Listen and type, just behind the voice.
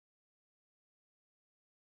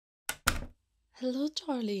Hello,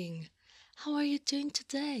 darling. How are you doing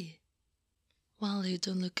today? Well, you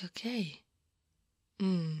don't look okay.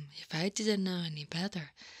 If I didn't know any better,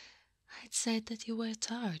 I'd say that you were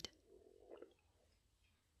tired.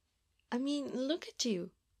 I mean, look at you.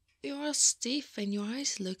 You are stiff and your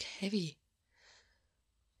eyes look heavy.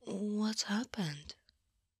 What happened?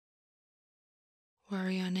 Were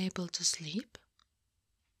you unable to sleep?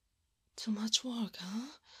 Too much work, huh?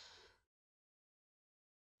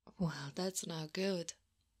 Well, that's not good.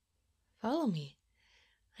 Follow me.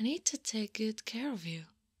 I need to take good care of you.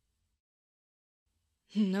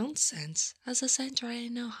 Nonsense. As a centaur, I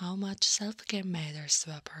know how much self-care matters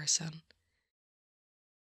to a person.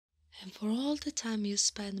 And for all the time you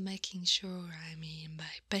spend making sure I'm in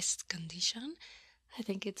my best condition, I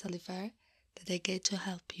think it's only fair that I get to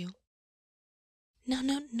help you.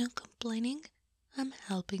 No complaining. I'm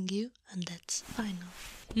helping you, and that's final.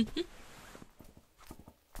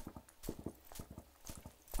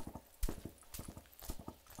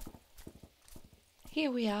 Here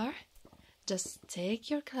we are. Just take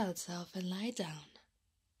your clothes off and lie down.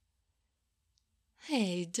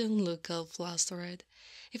 Hey, don't look all flustered.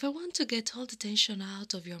 If I want to get all the tension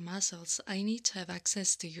out of your muscles, I need to have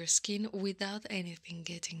access to your skin without anything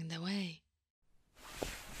getting in the way.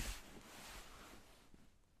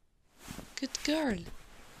 Good girl.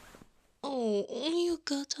 Oh, you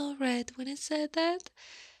got all red when I said that?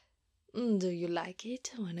 Do you like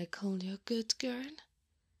it when I call you a good girl?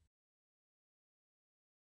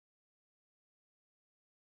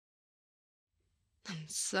 I'm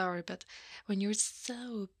sorry, but when you're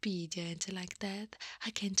so obedient like that,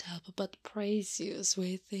 I can't help but praise you,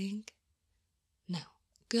 sweet thing. Now,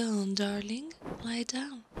 go on, darling, lie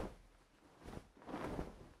down.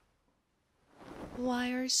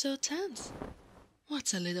 Why are you so tense?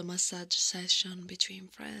 What's a little massage session between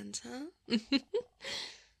friends, huh?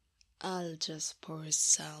 I'll just pour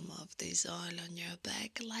some of this oil on your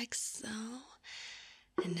back like so.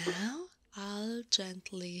 And now I'll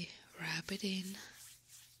gently rub it in.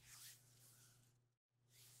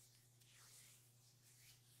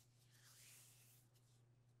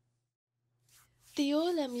 The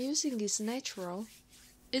oil I'm using is natural.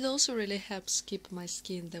 It also really helps keep my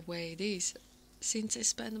skin the way it is, since I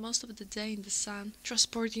spend most of the day in the sun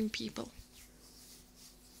transporting people.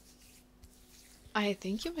 I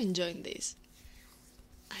think you're enjoying this.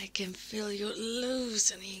 I can feel you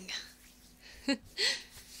loosening.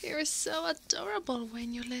 You're so adorable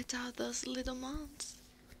when you let out those little moans.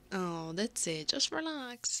 Oh, that's it. Just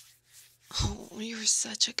relax. Oh, you're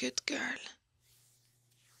such a good girl.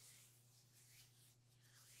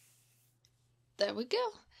 There we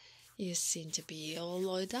go. You seem to be all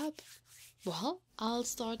oiled up. Well, I'll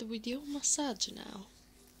start with your massage now.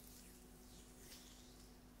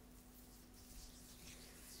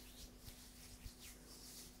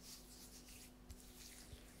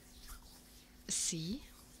 See?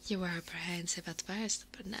 You were apprehensive at first,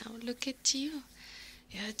 but now look at you.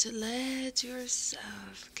 You had to let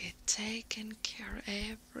yourself get taken care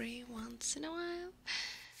every once in a while.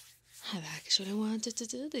 I've actually wanted to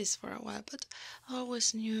do this for a while, but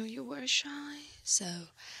always knew you were shy, so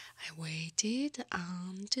I waited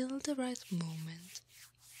until the right moment.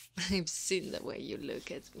 I've seen the way you look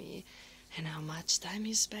at me and how much time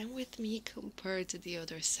you spend with me compared to the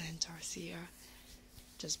other centaurs here.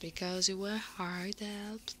 Just because you were hard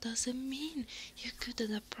help doesn't mean you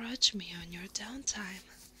couldn't approach me on your downtime.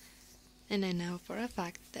 And I know for a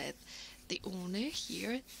fact that the owner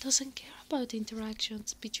here doesn't care about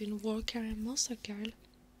interactions between worker and monster girl.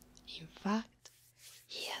 In fact,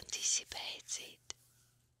 he anticipates it.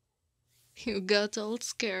 You got all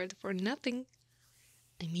scared for nothing.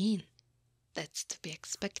 I mean, that's to be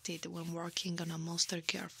expected when working on a monster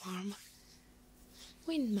girl farm.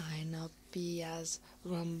 We might not be as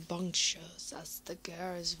rambunctious as the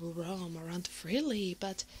girls who roam around freely,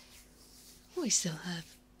 but we still have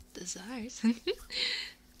desires.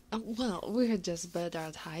 Well, we're just better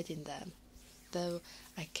at hiding them. Though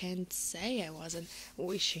I can't say I wasn't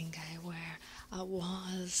wishing I were a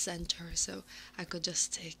wild centaur so I could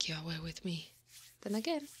just take you away with me. Then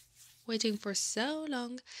again, waiting for so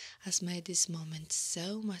long has made this moment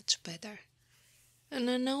so much better. And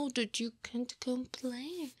I know that you can't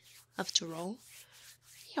complain. After all,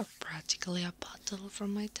 you're practically a bottle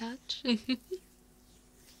from my touch.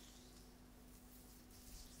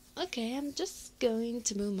 Okay, I'm just going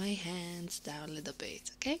to move my hands down a little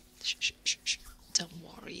bit, okay? Shh. Don't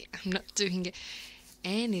worry, I'm not doing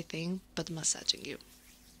anything but massaging you.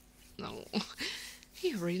 No,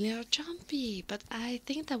 you really are jumpy, but I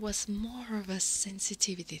think that was more of a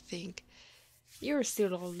sensitivity thing. You're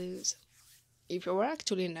still all loose. If you were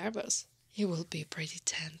actually nervous, You will be pretty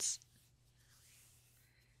tense.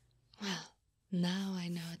 Well, now I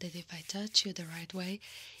know that if I touch you the right way,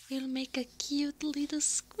 you'll make a cute little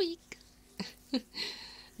squeak.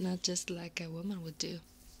 Not just like a woman would do.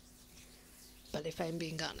 But if I'm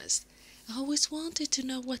being honest, I always wanted to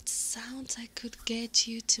know what sounds I could get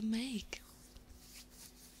you to make.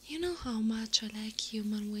 You know how much I like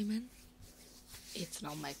human women? It's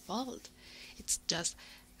not my fault. It's just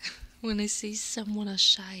when I see someone as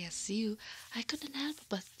shy as you, I couldn't help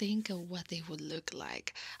but think of what they would look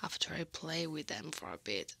like after I play with them for a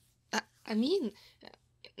bit. I mean,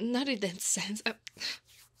 not in that sense.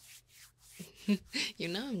 You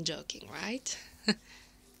know I'm joking, right?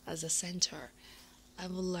 As a centaur,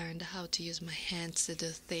 I've learned how to use my hands to do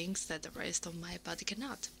things that the rest of my body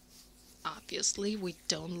cannot. Obviously, we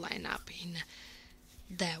don't line up in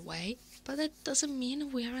that way, but that doesn't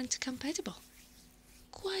mean we aren't compatible.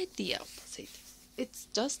 Quite the opposite. It's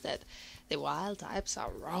just that the wild types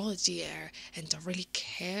are rowdier and don't really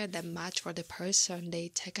care that much for the person they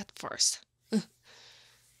take at first.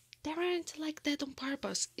 They aren't like that on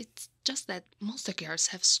purpose. It's just that monster girls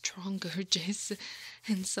have strong urges,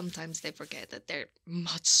 and sometimes they forget that they're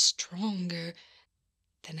much stronger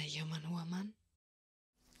than a human woman.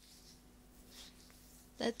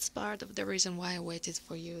 That's part of the reason why I waited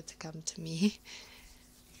for you to come to me.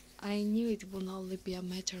 I knew it would only be a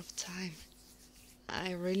matter of time.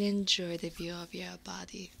 I really enjoy the view of your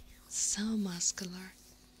body. So muscular.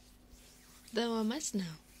 Though I must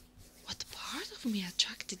know, what part of me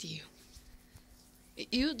attracted you?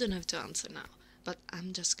 You don't have to answer now, but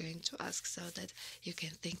I'm just going to ask so that you can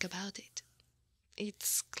think about it.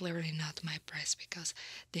 It's clearly not my price because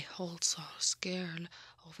the whole source girl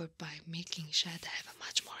over by making Shed have a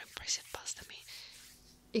much more impressive past than me.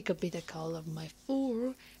 It could be the color of my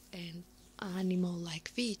fur and animal-like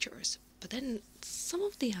features, but then some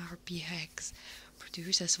of the RPX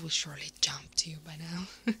producers will surely jump to you by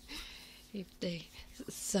now. If they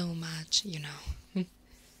so much,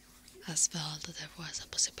 as felt that there was a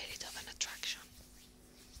possibility of an attraction.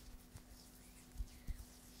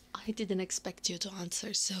 I didn't expect you to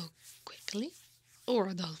answer so quickly, or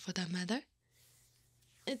at all for that matter.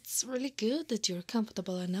 It's really good that you're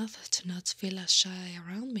comfortable enough to not feel as shy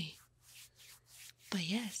around me. But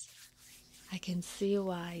yes, I can see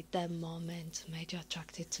why that moment made you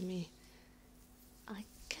attracted to me. I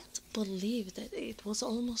can't believe that it was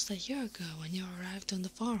almost a year ago when you arrived on the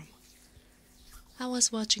farm. I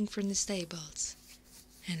was watching from the stables,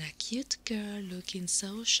 and a cute girl looking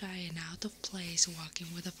so shy and out of place walking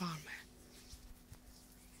with a farmer.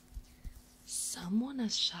 Someone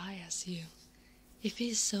as shy as you, if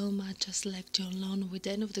he so much as left you alone with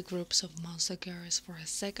any of the groups of monster girls for a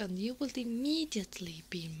second, you will immediately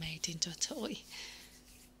be made into a toy.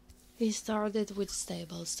 He started with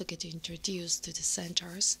stables to get introduced to the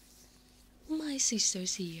centaurs. My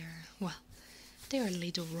sisters here, well, they're a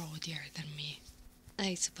little rowdier than me.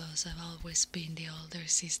 I suppose I've always been the older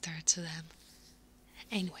sister to them.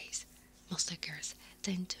 Anyways, monster girls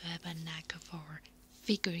tend to have a knack for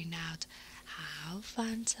figuring out how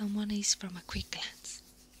fun someone is from a quick glance.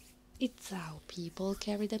 It's how people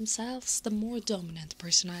carry themselves. The more dominant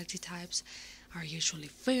personality types are usually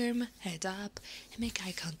firm, head up, and make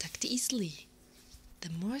eye contact easily. The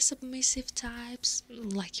more submissive types,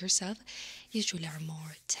 like yourself, usually are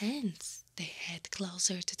more tense. They head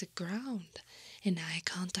closer to the ground, and eye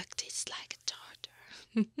contact is like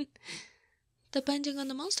a torture. Depending on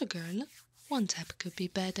the monster girl, one type could be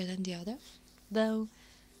better than the other, though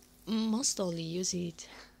most only use it,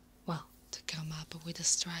 well, to come up with a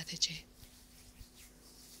strategy.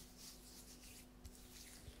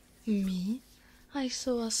 Me? I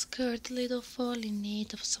saw a scared little foal in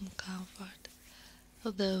need of some comfort,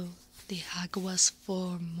 although the hug was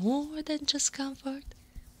for more than just comfort.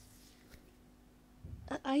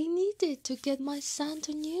 I needed to get my scent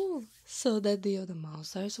on you, so that the other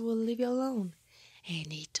monsters will leave you alone,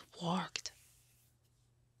 and it worked.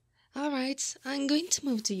 Alright, I'm going to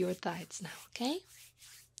move to your thighs now, okay?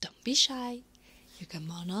 Don't be shy. You can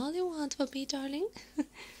moan all you want for me, darling.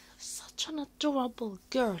 Such an adorable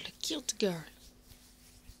girl, a cute girl.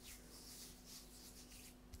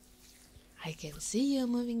 I can see you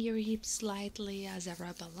moving your hips slightly as I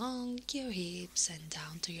rub along your hips and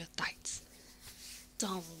down to your thighs.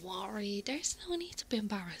 Don't worry, there's no need to be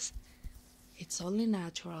embarrassed. It's only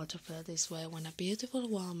natural to feel this way when a beautiful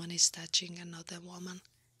woman is touching another woman.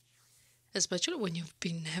 Especially when you've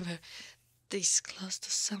been never this close to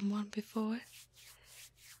someone before.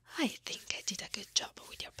 I think I did a good job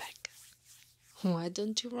with your back. Why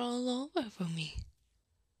don't you roll over for me?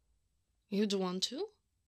 You'd want to?